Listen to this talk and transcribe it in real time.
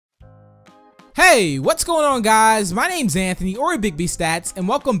Hey, what's going on, guys? My name's Anthony, or Big B Stats, and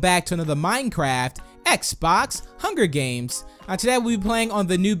welcome back to another Minecraft Xbox Hunger Games. Today we'll be playing on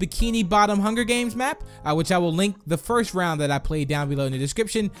the new Bikini Bottom Hunger Games map, which I will link the first round that I played down below in the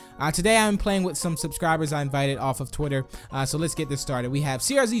description. Today I'm playing with some subscribers I invited off of Twitter, so let's get this started. We have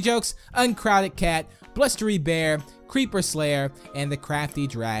CRZ Jokes, Uncrowded Cat, Blustery Bear, Creeper Slayer, and the Crafty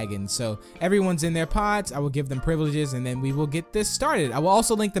Dragon. So everyone's in their pods. I will give them privileges, and then we will get this started. I will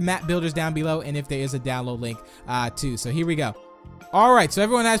also link the map builders down below, and if there is a download link too. So here we go. All right, so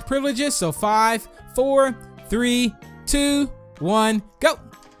everyone has privileges. So 5, 4, 3, 2, 1, go.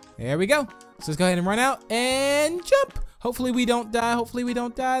 There we go. So let's go ahead and run out and jump. Hopefully we don't die. Hopefully we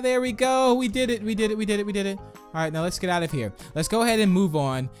don't die. There we go. We did it. We did it. We did it. We did it. All right, now let's get out of here. Let's go ahead and move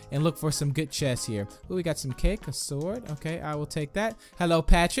on and look for some good chests here. Ooh, we got some cake, a sword. Okay, I will take that. Hello,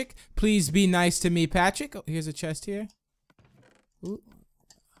 Patrick. Please be nice to me, Patrick. Oh, here's a chest here. Ooh.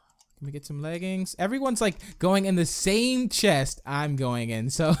 Let me get some leggings. Everyone's like going in the same chest I'm going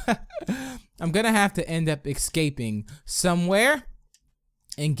in. So I'm going to have to end up escaping somewhere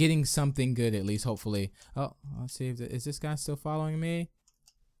and getting something good at least, hopefully. Oh, let's see. Is this guy still following me?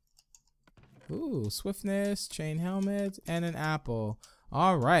 Ooh, swiftness, chain helmet, and an apple.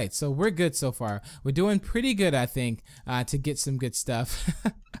 All right, so we're good so far. We're doing pretty good, I think, to get some good stuff.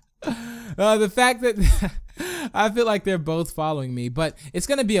 The fact that I feel like they're both following me, but it's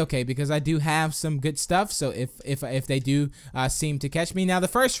gonna be okay because I do have some good stuff. So if they do seem to catch me, now the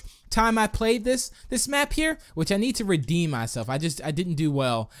first time I played this map here, which I need to redeem myself, I didn't do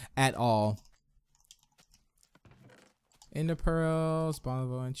well at all. Ender pearls,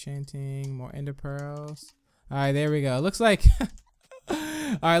 Spongebob enchanting, more ender pearls. All right, there we go. Looks like. All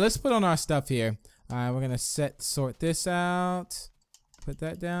right, let's put on our stuff here. All right, we're gonna sort this out. Put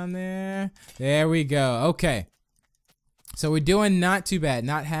that down there. There we go. Okay. So we're doing not too bad,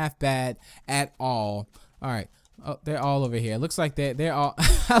 not half bad at all. All right. Oh, they're all over here. Looks like they're all.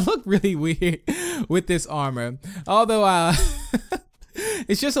 I look really weird with this armor. Although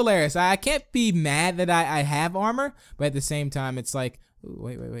it's just hilarious. I can't be mad that I have armor, but at the same time, it's like, ooh,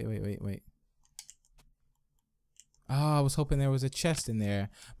 wait. Oh, I was hoping there was a chest in there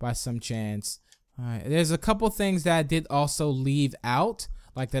by some chance. All right, there's a couple things that I did also leave out,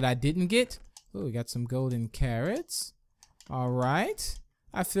 like that I didn't get. Ooh, we got some golden carrots. All right.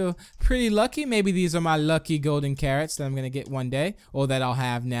 I feel pretty lucky. Maybe these are my lucky golden carrots that I'm going to get one day, or that I'll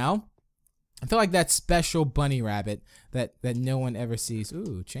have now. I feel like that special bunny rabbit that no one ever sees.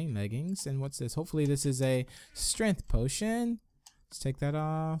 Ooh, chain leggings. And what's this? Hopefully this is a strength potion. Let's take that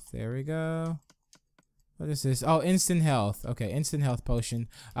off. There we go. What is this? Oh, instant health. Okay, instant health potion.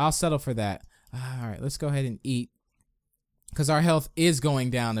 I'll settle for that. All right, let's go ahead and eat because our health is going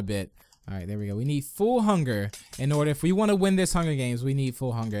down a bit. All right, there we go. We need full hunger in order. If we want to win this Hunger Games, we need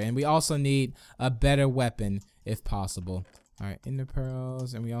full hunger. And we also need a better weapon if possible. All right, ender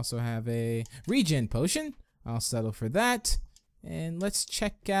pearls, and we also have a regen potion. I'll settle for that. And let's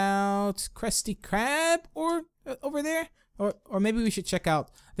check out Krusty Krab or over there, or maybe we should check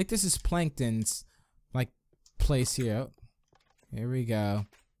out. I think this is Plankton's like place here. Oh, here we go.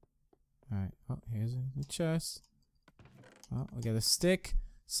 All right. Oh, here's a chest. Oh, we got a stick,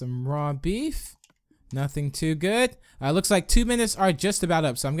 some raw beef. Nothing too good. Looks like 2 minutes are just about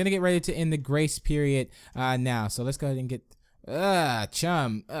up, so I'm gonna get ready to end the grace period now. So let's go ahead and get.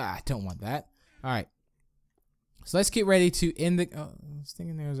 Chum. I don't want that. All right. So let's get ready to end the. Oh, I was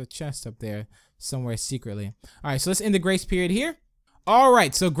thinking there was a chest up there somewhere secretly. All right. So let's end the grace period here. All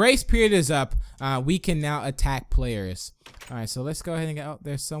right. So grace period is up. We can now attack players. All right. So let's go ahead and get. Oh,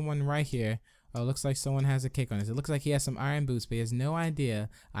 there's someone right here. Oh, looks like someone has a cake on this. It looks like he has some iron boots, but he has no idea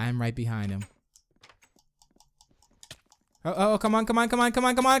I am right behind him. Oh, come on.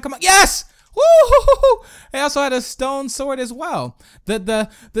 Yes! Woo! I also had a stone sword as well. The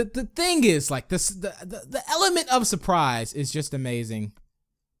thing is, like, the element of surprise is just amazing.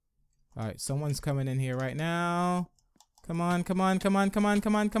 All right, someone's coming in here right now. Come on.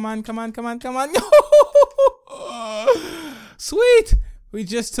 Sweet! We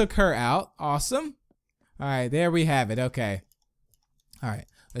just took her out. Awesome. All right, there we have it. Okay. All right,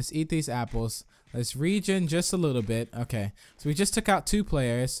 let's eat these apples. Let's regen just a little bit. Okay, so we just took out 2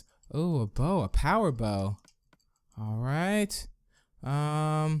 players. Oh, a bow, a power bow. All right.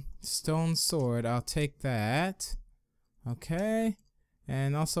 Stone sword, I'll take that. Okay.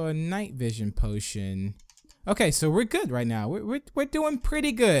 And also a night vision potion. Okay, so we're good right now. We're doing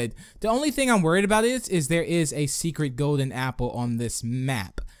pretty good. The only thing I'm worried about is there is a secret golden apple on this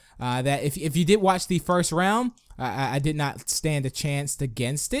map. That if you did watch the first round, I did not stand a chance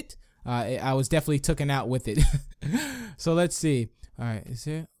against it. I was definitely taken out with it. So let's see. Alright, is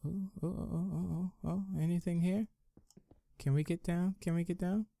there... Oh, anything here? Can we get down? Can we get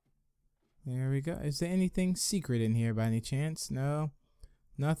down? There we go. Is there anything secret in here by any chance? No.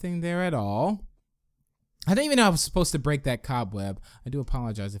 Nothing there at all. I didn't even know I was supposed to break that cobweb. I do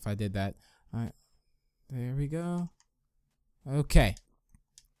apologize if I did that. Alright. There we go. Okay.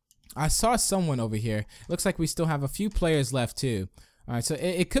 I saw someone over here. Looks like we still have a few players left too. Alright, so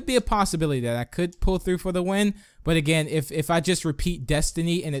it could be a possibility that I could pull through for the win. But again, if I just repeat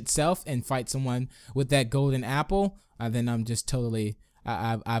Destiny in itself and fight someone with that golden apple, then I'm just totally...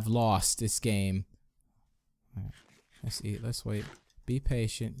 I've lost this game. Alright, let's eat. Let's wait. Be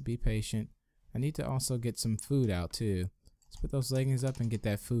patient. Be patient. I need to also get some food out too. Let's put those leggings up and get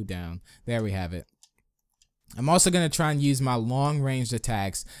that food down. There we have it. I'm also gonna try and use my long-range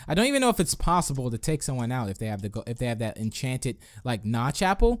attacks. I don't even know if it's possible to take someone out if they have that enchanted like notch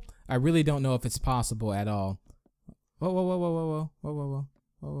apple. I really don't know if it's possible at all. Whoa.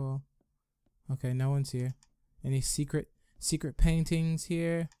 Okay, no one's here. Any secret paintings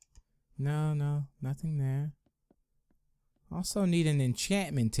here? No, nothing there. Also need an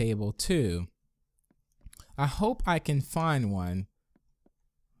enchantment table too. I hope I can find one.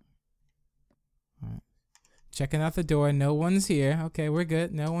 All right. Checking out the door. No one's here. Okay, we're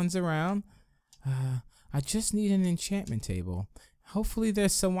good. No one's around. I just need an enchantment table. Hopefully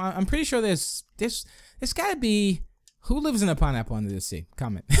there's someone. I'm pretty sure there's gotta be. Who lives in a pineapple under the sea?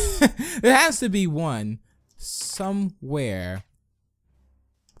 Comment. There has to be one somewhere.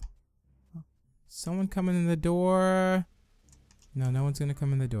 Someone coming in the door. No, no one's gonna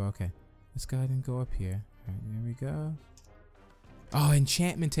come in the door. Okay, let's go ahead and go up here. All right, there we go. Oh,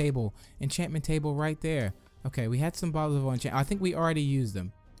 enchantment table. Enchantment table right there. Okay, we had some bottles of enchant. I think we already used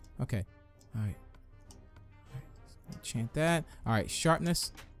them. Okay. All right. Enchant that. All right,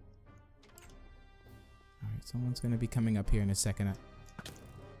 sharpness. All right, someone's going to be coming up here in a second.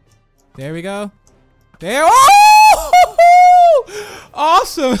 There we go. There. Oh!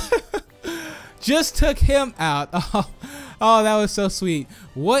 Awesome. Just took him out. Oh, that was so sweet.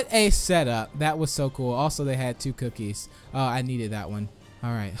 What a setup. That was so cool. Also, they had 2 cookies. Oh, I needed that one.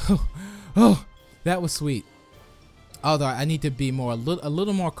 All right. Oh, that was sweet. Although I need to be a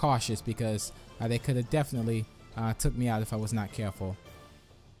little more cautious because they could have definitely took me out if I was not careful.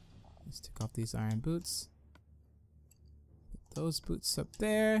 Let's take off these iron boots. Put those boots up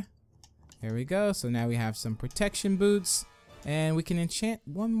there. There we go. So now we have some protection boots. And we can enchant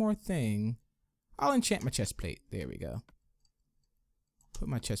one more thing. I'll enchant my chest plate. There we go. Put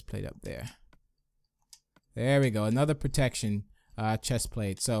my chest plate up there. There we go. Another protection chest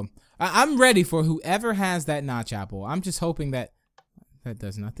plate. So I'm ready for whoever has that notch apple. I'm just hoping that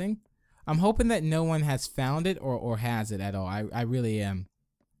does nothing. I'm hoping that no one has found it or has it at all. I really am.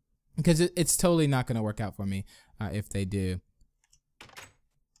 Because it's totally not going to work out for me if they do.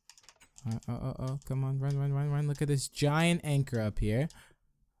 Oh, come on, run. Look at this giant anchor up here.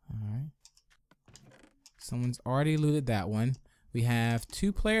 Alright. Someone's already looted that one. We have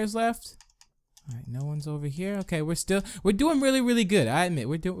 2 players left. Alright, no one's over here. Okay, we're doing really good. I admit,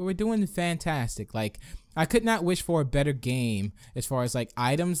 we're doing fantastic. Like, I could not wish for a better game as far as like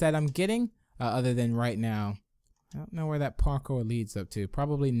items that I'm getting other than right now. I don't know where that parkour leads up to.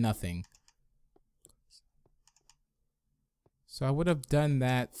 Probably nothing. So I would have done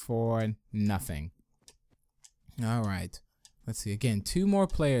that for nothing. Alright. Let's see. Again, 2 more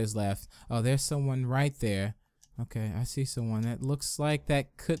players left. Oh, there's someone right there. Okay, I see someone. That looks like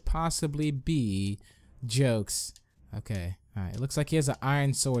that could possibly be Jokes. Okay. Alright. It looks like he has an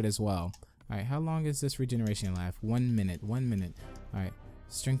iron sword as well. Alright, how long is this regeneration last? 1 minute. 1 minute. Alright.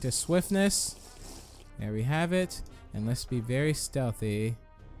 Strength to swiftness. There we have it. And let's be very stealthy.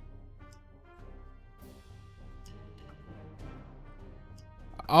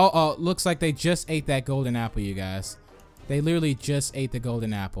 Oh, looks like they just ate that golden apple, you guys. They literally just ate the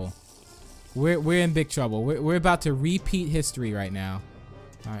golden apple. We're in big trouble. We're about to repeat history right now.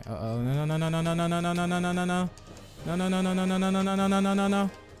 All right. No.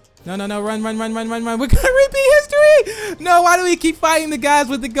 Run. We're gonna repeat history. No, why do we keep fighting the guys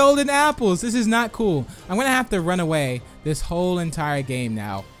with the golden apples? This is not cool. I'm gonna have to run away this whole entire game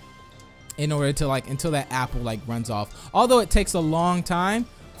now in order to until that apple runs off. Although it takes a long time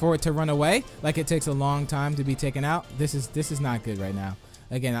for it to run away, it takes a long time to be taken out. This is not good right now.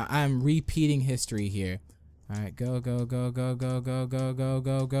 Again, I'm repeating history here. All right, go.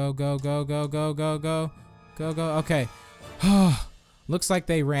 Okay. Looks like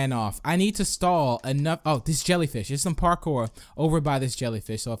they ran off. I need to stall enough. Oh, this jellyfish. There's some parkour over by this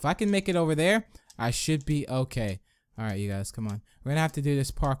jellyfish. So if I can make it over there, I should be okay. All right, you guys, come on. We're gonna have to do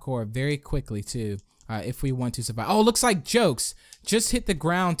this parkour very quickly too. if we want to survive. Oh, looks like jokes. Just hit the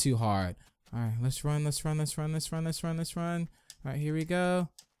ground too hard. All right, let's run. Let's run. Let's run. Let's run. Let's run. Let's run. All right, here we go.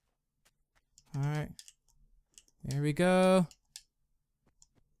 All right, there we go.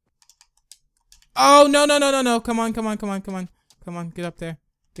 Oh, no, no, no, no, no. Come on, come on, come on, come on. Come on, get up there.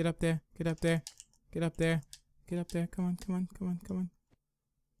 Get up there. Get up there. Get up there. Get up there. Come on, come on, come on, come on.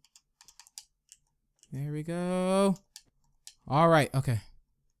 There we go. All right, okay.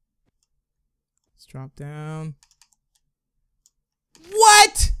 Let's drop down.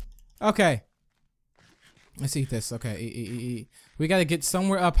 What? Okay. Let's eat this. Okay, eat. We got to get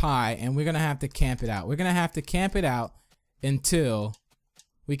somewhere up high, and we're going to have to camp it out. We're going to have to camp it out until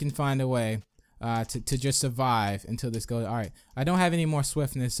we can find a way to just survive until this goes. All right, I don't have any more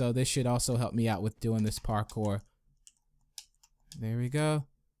swiftness, so this should also help me out with doing this parkour. There we go.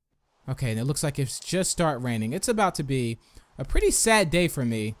 Okay, and it looks like it's just start raining. It's about to be a pretty sad day for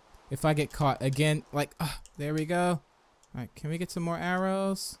me if I get caught again. Like, there we go. All right, can we get some more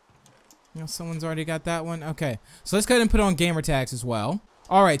arrows? You know, someone's already got that one. Okay, so let's go ahead and put on gamer tags as well.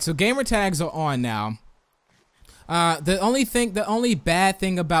 All right, so gamer tags are on now. The only bad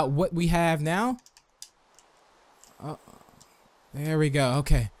thing about what we have now. There we go.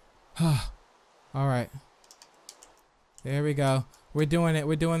 Okay. All right. There we go. We're doing it.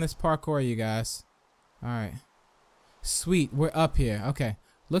 We're doing this parkour, you guys. All right. Sweet. We're up here. Okay.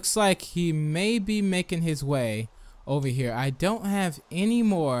 Looks like he may be making his way over here. I don't have any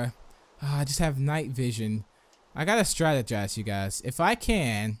more. I just have night vision. I gotta strategize, you guys. If I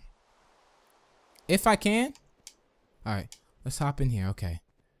can. All right. Let's hop in here. Okay.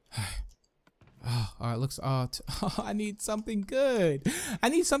 Oh, all right. Looks. Oh, I need something good. I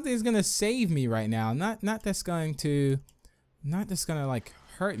need something that's gonna save me right now. Not that's going to. Not that's gonna like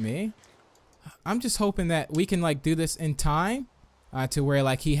hurt me. I'm just hoping that we can like do this in time to where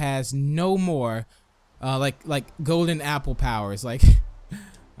like he has no more like golden apple powers. Like,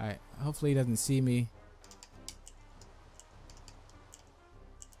 all right. Hopefully he doesn't see me.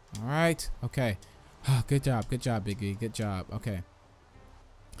 All right. Okay. Good job. Good job, Biggie. Good job. Okay.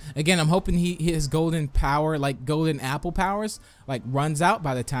 Again, I'm hoping his golden power, like golden apple powers, like runs out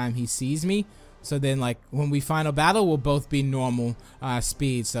by the time he sees me. So then, like, when we final battle, we'll both be normal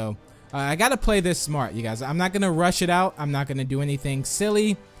speed. So I got to play this smart, you guys. I'm not going to rush it out. I'm not going to do anything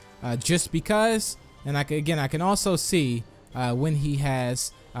silly just because. And I can also see when he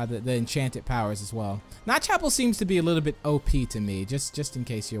has the enchanted powers as well. Notchapple seems to be a little bit OP to me, just in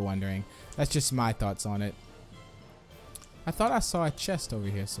case you're wondering. That's just my thoughts on it. I thought I saw a chest over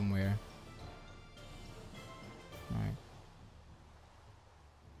here somewhere. Alright.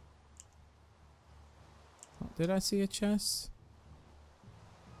 Oh, did I see a chest?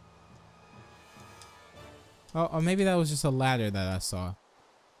 Oh, or maybe that was just a ladder that I saw.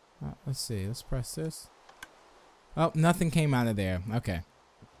 Let's see. Let's press this. Oh, nothing came out of there. Okay.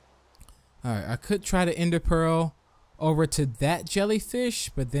 Alright, I could try to ender pearl over to that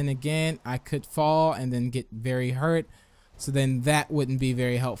jellyfish, but then again, I could fall and then get very hurt. So then that wouldn't be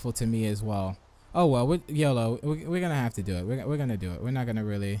very helpful to me as well. Oh well, YOLO. We're gonna have to do it. We're gonna do it. We're not gonna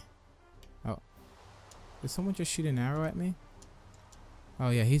really. Oh, did someone just shoot an arrow at me? Oh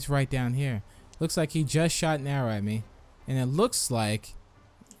yeah, he's right down here. Looks like he just shot an arrow at me, and it looks like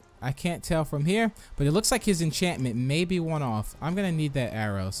I can't tell from here, but it looks like his enchantment may be one off. I'm gonna need that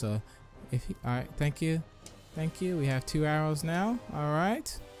arrow. So if he, all right, thank you. Thank you. We have 2 arrows now. All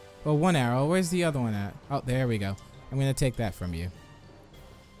right. Well, 1 arrow. Where's the other one at? Oh, there we go. I'm going to take that from you.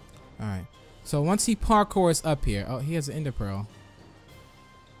 All right. So once he parkours up here. Oh, he has an ender pearl.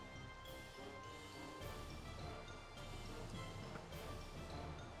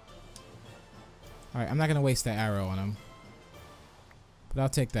 All right. I'm not going to waste that arrow on him. But I'll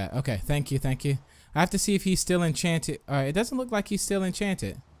take that. Okay. Thank you. Thank you. I have to see if he's still enchanted. All right. It doesn't look like he's still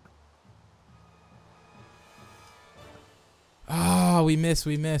enchanted. Oh, we missed.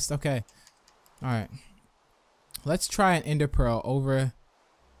 We missed. Okay. All right. Let's try an ender pearl over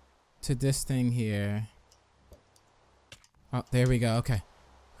to this thing here. Oh, there we go. Okay.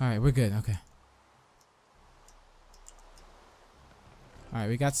 All right. We're good. Okay. All right.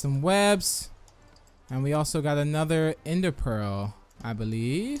 We got some webs. And we also got another ender pearl, I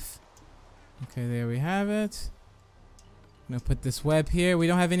believe. Okay. There we have it. I'm going to put this web here. We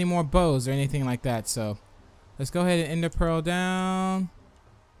don't have any more bows or anything like that. So let's go ahead and ender pearl down.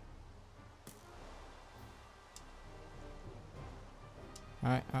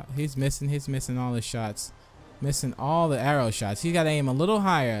 Alright, he's missing all his shots. Missing all the arrow shots. He's got to aim a little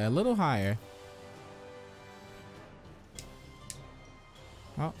higher, a little higher.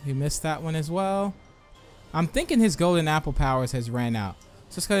 Oh, he missed that one as well. I'm thinking his golden apple powers has ran out.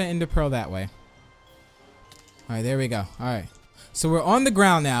 So let's go ahead and ender pearl that way. right, there we go. All right. So we're on the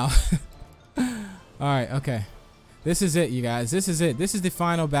ground now. All right, okay. This is it, you guys. This is it. This is the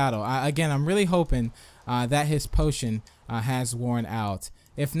final battle. Again, I'm really hoping that his potion has worn out.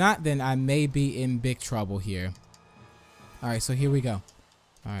 If not, then I may be in big trouble here. All right, so here we go.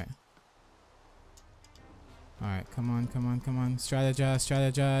 All right. All right, come on, come on, come on. Strategize,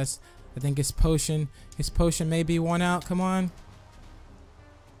 strategize. I think his potion may be worn out. Come on.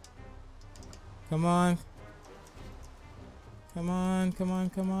 Come on. Come on, come on,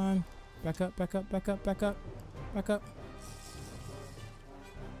 come on. Back up, back up, back up, back up, back up.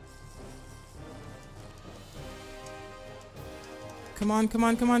 Come on, come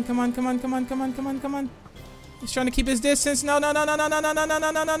on, come on, come on, come on, come on, come on, come on, come on. He's trying to keep his distance. No, no, no, no, no, no, no, no, no,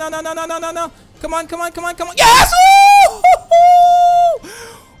 no, no, no, no, no, no, no, no, no. Come on, come on, come on, come on. Yes!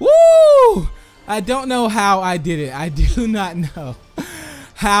 Woo! Woo! I don't know how I did it. I do not know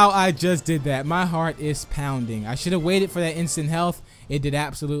how I just did that. My heart is pounding. I should have waited for that instant health. It did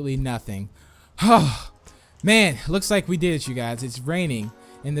absolutely nothing. Oh, man, looks like we did it, you guys. It's raining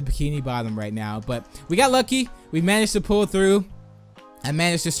in the Bikini Bottom right now, but we got lucky. We managed to pull through. I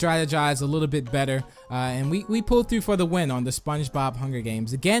managed to strategize a little bit better, and we pulled through for the win on the Spongebob Hunger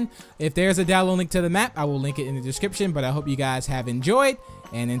Games. Again, if there's a download link to the map, I will link it in the description, but I hope you guys have enjoyed,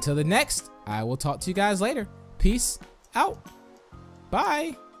 and until the next, I will talk to you guys later. Peace out.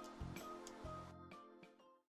 Bye.